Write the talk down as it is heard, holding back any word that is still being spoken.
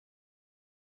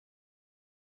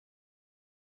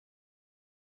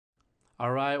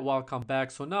All right, welcome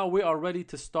back. So now we are ready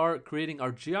to start creating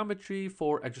our geometry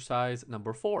for exercise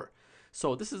number 4.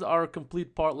 So this is our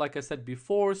complete part, like I said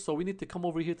before. So we need to come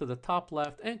over here to the top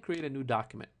left and create a new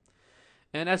document.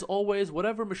 And as always,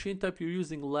 whatever machine type you're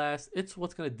using last, it's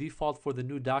what's going to default for the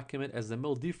new document as the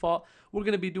mill default. We're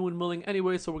going to be doing milling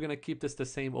anyway, so we're going to keep this the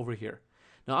same over here.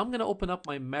 Now I'm going to open up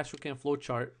my Mastercam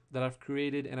flowchart that I've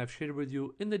created and I've shared with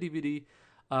you in the DVD.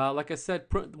 Like I said,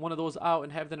 print one of those out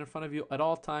and have that in front of you at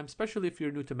all times, especially if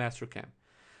you're new to Mastercam.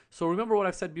 So remember what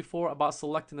I've said before about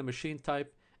selecting the machine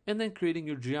type and then creating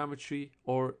your geometry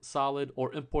or solid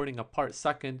or importing a part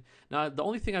second. Now the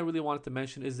only thing I really wanted to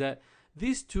mention is that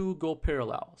these two go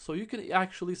parallel. So you can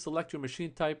actually select your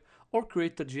machine type or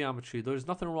create the geometry. There's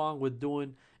nothing wrong with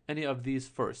doing any of these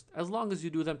first, as long as you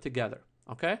do them together,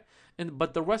 okay?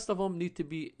 But the rest of them need to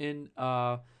be in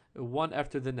one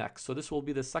after the next. So this will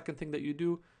be the second thing that you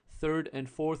do, third and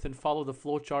fourth, and follow the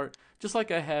flow chart just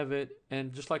like I have it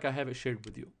and just like I have it shared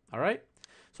with you. All right.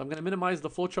 So I'm going to minimize the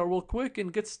flow chart real quick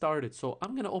and get started. So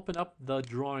I'm going to open up the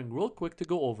drawing real quick to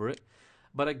go over it.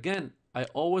 But again, I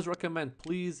always recommend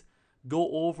please go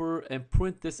over and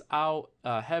print this out,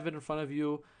 have it in front of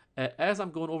you as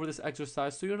I'm going over this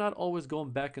exercise, so you're not always going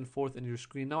back and forth in your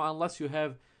screen. Now, unless you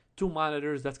have two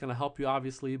monitors, that's going to help you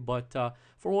obviously, but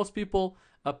for most people,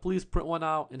 please print one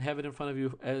out and have it in front of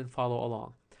you and follow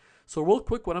along. So real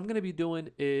quick, what I'm going to be doing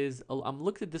is I'm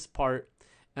looking at this part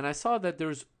and I saw that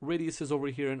there's radiuses over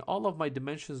here and all of my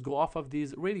dimensions go off of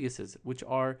these radiuses, which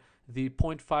are the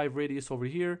 0.5 radius over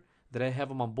here that I have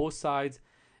them on both sides,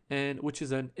 and which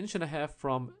is 1.5 inches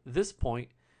from this point.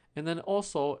 And then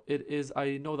also it is,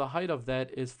 I know the height of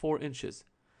that is 4 inches.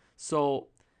 So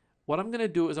what I'm going to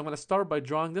do is I'm going to start by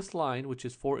drawing this line, which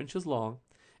is 4 inches long,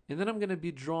 and then I'm going to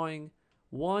be drawing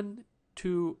 1,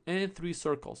 2, and 3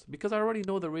 circles because I already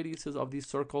know the radiuses of these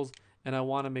circles, and I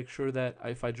want to make sure that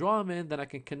if I draw them in, then I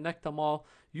can connect them all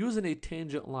using a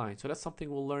tangent line. So that's something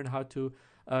we'll learn how to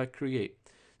create.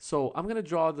 So I'm going to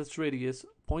draw this radius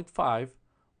 0.5,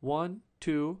 1,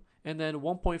 2, and then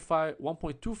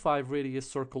 1.25 radius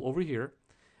circle over here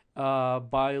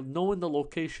by knowing the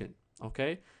location.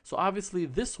 Okay, so obviously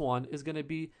this one is going to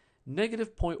be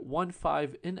negative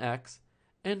 0.15 in X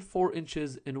and 4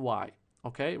 inches in Y.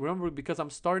 Okay, remember, because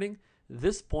I'm starting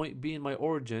this point being my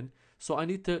origin, so I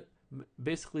need to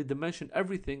basically dimension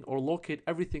everything or locate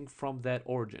everything from that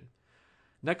origin.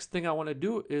 Next thing I want to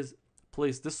do is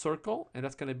place this circle, and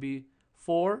that's going to be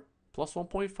 4 plus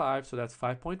 1.5, so that's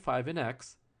 5.5 in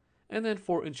X, and then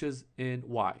 4 inches in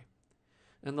Y.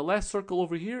 And the last circle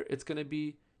over here, it's going to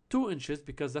be 2 inches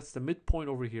because that's the midpoint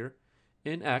over here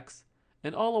in X,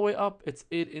 and all the way up, it's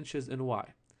 8 inches in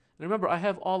Y. And remember, I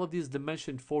have all of these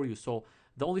dimensioned for you, so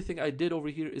the only thing I did over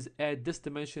here is add this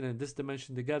dimension and this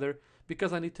dimension together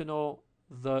because I need to know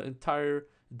the entire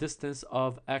distance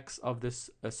of X of this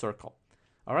circle.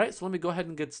 All right, so let me go ahead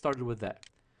and get started with that.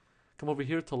 Come over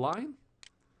here to line,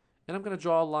 and I'm going to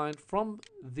draw a line from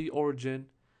the origin.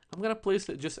 I'm going to place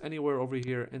it just anywhere over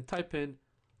here and type in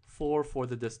 4 for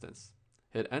the distance.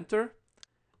 Hit enter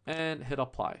and hit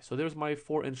apply. So there's my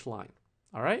 4-inch line.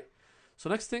 All right. So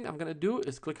next thing I'm going to do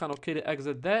is click on OK to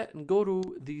exit that and go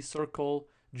to the circle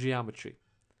geometry.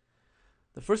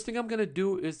 The first thing I'm going to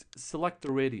do is select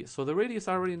the radius. So the radius,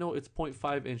 I already know it's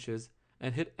 0.5 inches,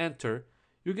 and hit enter.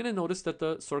 You're going to notice that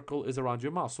the circle is around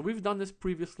your mouse. So we've done this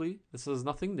previously. This is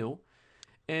nothing new.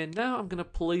 And now I'm going to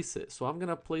place it. So I'm going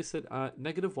to place it at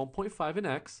negative 1.5 in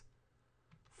X,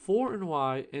 4 in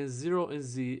Y, and 0 in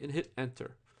Z, and hit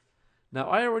enter. Now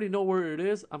I already know where it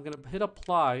is. I'm going to hit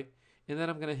apply, and then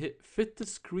I'm going to hit fit to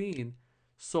screen.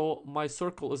 So my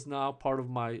circle is now part of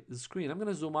my screen. I'm going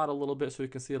to zoom out a little bit so you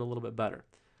can see it a little bit better.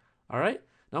 All right.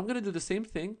 Now I'm going to do the same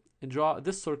thing and draw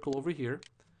this circle over here.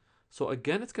 So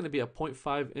again, it's going to be a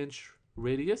 0.5 inch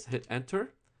radius. Hit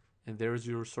enter, and there's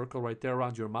your circle right there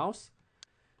around your mouse.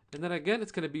 And then again,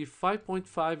 it's going to be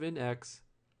 5.5 in X,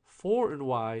 4 in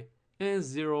Y, and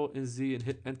 0 in Z, and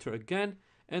hit enter again.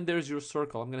 And there's your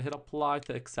circle. I'm going to hit apply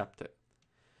to accept it.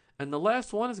 And the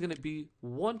last one is going to be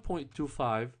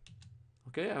 1.25.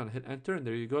 Okay, I'm going to hit enter, and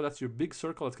there you go. That's your big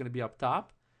circle. It's going to be up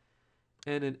top.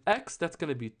 And in X, that's going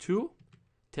to be 2.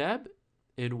 Tab.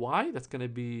 In Y, that's going to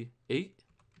be 8.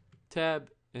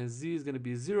 Tab. And Z is going to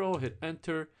be 0. Hit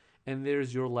enter, and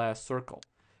there's your last circle.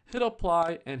 Hit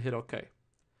apply and hit OK.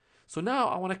 So now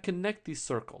I want to connect these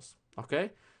circles.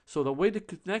 Okay, so the way to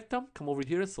connect them, come over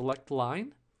here and select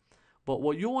line. But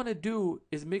what you want to do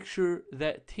is make sure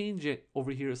that tangent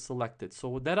over here is selected.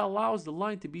 So that allows the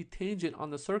line to be tangent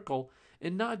on the circle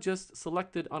and not just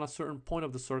selected on a certain point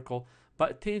of the circle,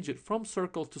 but tangent from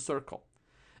circle to circle.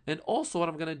 And also what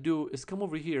I'm going to do is come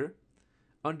over here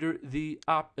under the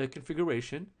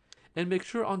configuration, and make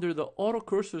sure under the auto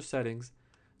cursor settings,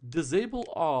 disable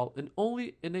all and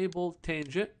only enable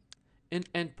tangent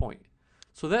and endpoint.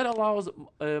 So that allows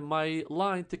my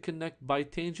line to connect by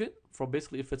tangent. From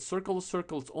basically, if it's circle to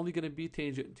circle, it's only going to be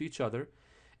tangent to each other.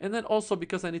 And then also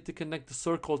because I need to connect the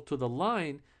circle to the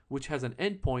line, which has an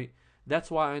endpoint,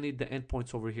 that's why I need the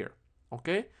endpoints over here.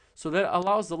 Okay, so that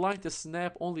allows the line to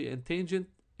snap only in tangent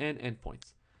and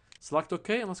endpoints. Select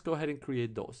OK, and let's go ahead and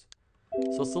create those.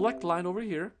 So select line over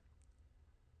here.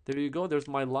 There you go, there's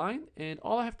my line, and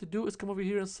all I have to do is come over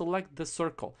here and select the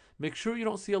circle. Make sure you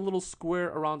don't see a little square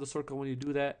around the circle when you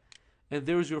do that, and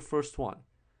there's your first one.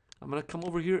 I'm going to come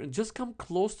over here and just come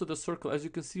close to the circle. As you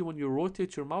can see, when you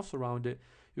rotate your mouse around it,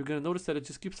 you're going to notice that it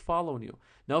just keeps following you.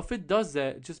 Now if it does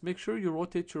that, just make sure you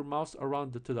rotate your mouse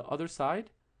around to the other side.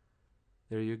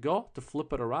 There you go, to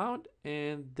flip it around,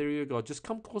 and there you go. Just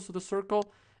come close to the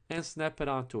circle and snap it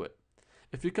onto it.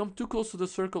 If you come too close to the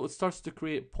circle, it starts to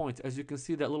create points. As you can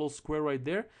see, that little square right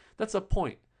there, that's a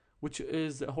point, which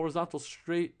is horizontal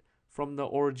straight from the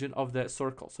origin of that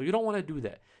circle. So you don't want to do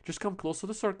that. Just come close to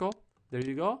the circle. There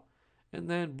you go. And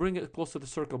then bring it close to the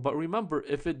circle. But remember,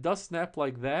 if it does snap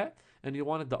like that and you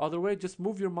want it the other way, just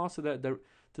move your mouse to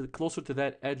closer to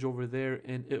that edge over there,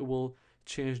 and it will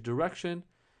change direction.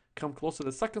 Come close to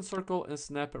the second circle and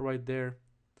snap it right there.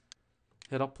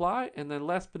 Hit apply, and then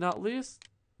last but not least,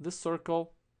 this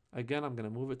circle, again, I'm going to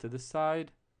move it to this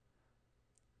side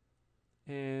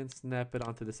and snap it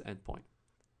onto this endpoint.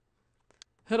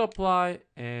 Hit apply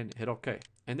and hit OK.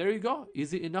 And there you go.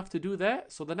 Easy enough to do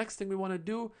that. So the next thing we want to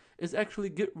do is actually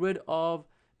get rid of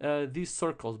these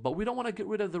circles. But we don't want to get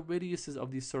rid of the radiuses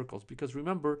of these circles, because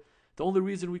remember, the only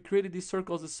reason we created these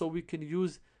circles is so we can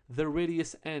use the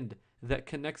radius end that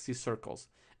connects these circles.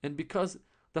 And because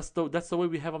that's the way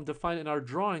we have them defined in our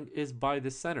drawing, is by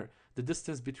the center. The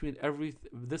distance between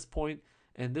this point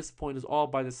and this point is all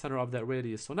by the center of that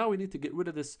radius. So now we need to get rid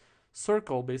of this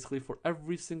circle basically for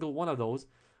every single one of those,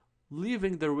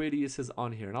 leaving the radiuses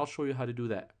on here, and I'll show you how to do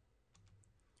that.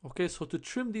 Okay, so to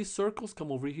trim these circles,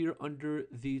 come over here under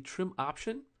the trim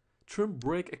option, trim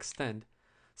break extend,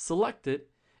 select it,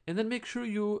 and then make sure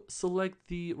you select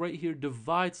the right here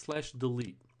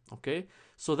divide/delete. Okay,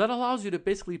 so that allows you to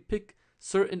basically pick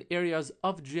certain areas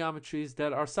of geometries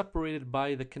that are separated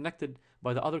by the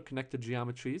other connected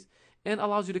geometries, and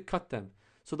allows you to cut them.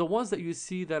 So the ones that you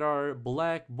see that are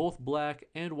black, both black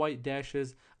and white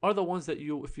dashes, are the ones that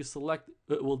if you select,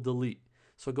 it will delete.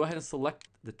 So go ahead and select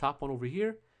the top one over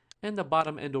here and the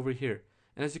bottom end over here.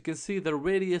 And as you can see, the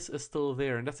radius is still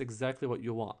there, and that's exactly what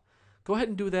you want. Go ahead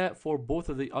and do that for both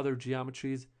of the other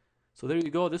geometries. So there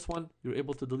you go. This one, you're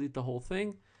able to delete the whole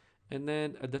thing. And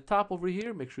then at the top over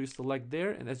here, make sure you select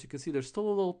there. And as you can see, there's still a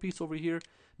little piece over here.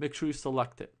 Make sure you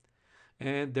select it.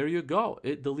 And there you go.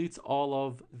 It deletes all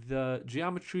of the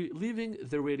geometry, leaving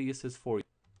the radiuses for you.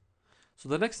 So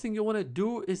the next thing you want to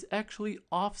do is actually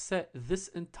offset this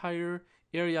entire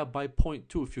area by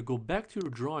 0.2. If you go back to your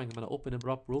drawing, I'm going to open it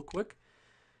up real quick.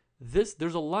 There's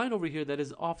a line over here that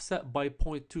is offset by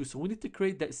 0.2. So we need to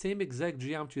create that same exact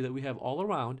geometry that we have all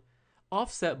around,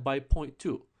 offset by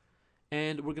 0.2.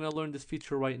 And we're going to learn this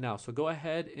feature right now. So go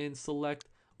ahead and select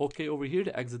OK over here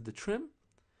to exit the trim.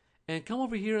 And come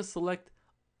over here and select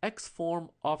Xform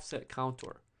offset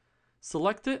contour.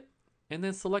 Select it, and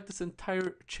then select this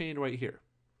entire chain right here.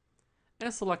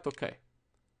 And select OK.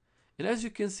 And as you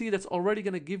can see, that's already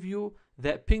going to give you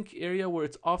that pink area where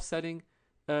it's offsetting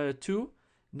to.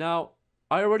 Now,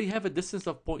 I already have a distance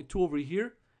of 0.2 over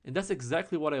here, and that's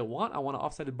exactly what I want. I want to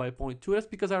offset it by 0.2. That's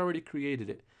because I already created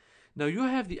it. Now you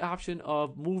have the option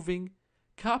of moving,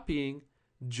 copying,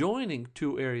 joining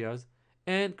two areas,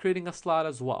 and creating a slot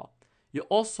as well. You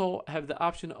also have the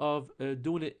option of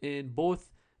doing it in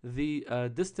both the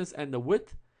distance and the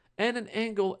width, and an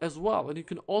angle as well. And you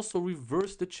can also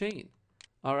reverse the chain.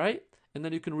 All right, and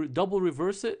then you can double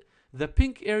reverse it. The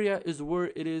pink area is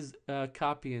where it is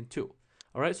copying to.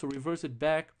 All right, so reverse it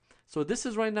back. So this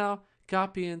is right now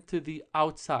copying to the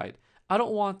outside. I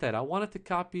don't want that. I want it to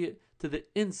copy it to the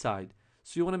inside.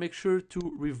 So you want to make sure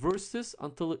to reverse this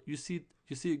until you see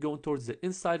it going towards the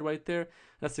inside right there.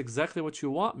 That's exactly what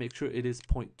you want. Make sure it is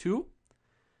 0.2,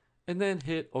 and then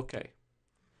hit OK.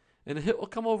 And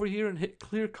come over here and hit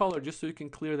clear color just so you can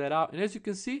clear that out. And as you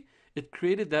can see, it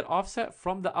created that offset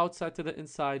from the outside to the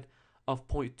inside of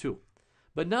 0.2.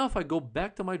 But now if I go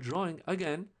back to my drawing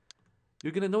again,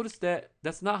 you're going to notice that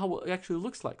that's not how it actually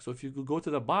looks like. So if you go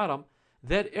to the bottom,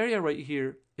 that area right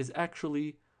here is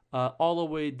actually all the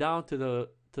way down to the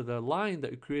the line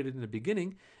that we created in the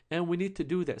beginning, and we need to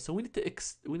do that. So we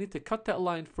need to cut that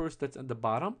line first that's at the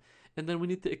bottom, and then we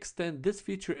need to extend this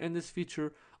feature and this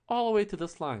feature all the way to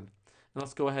this line. And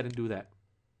let's go ahead and do that.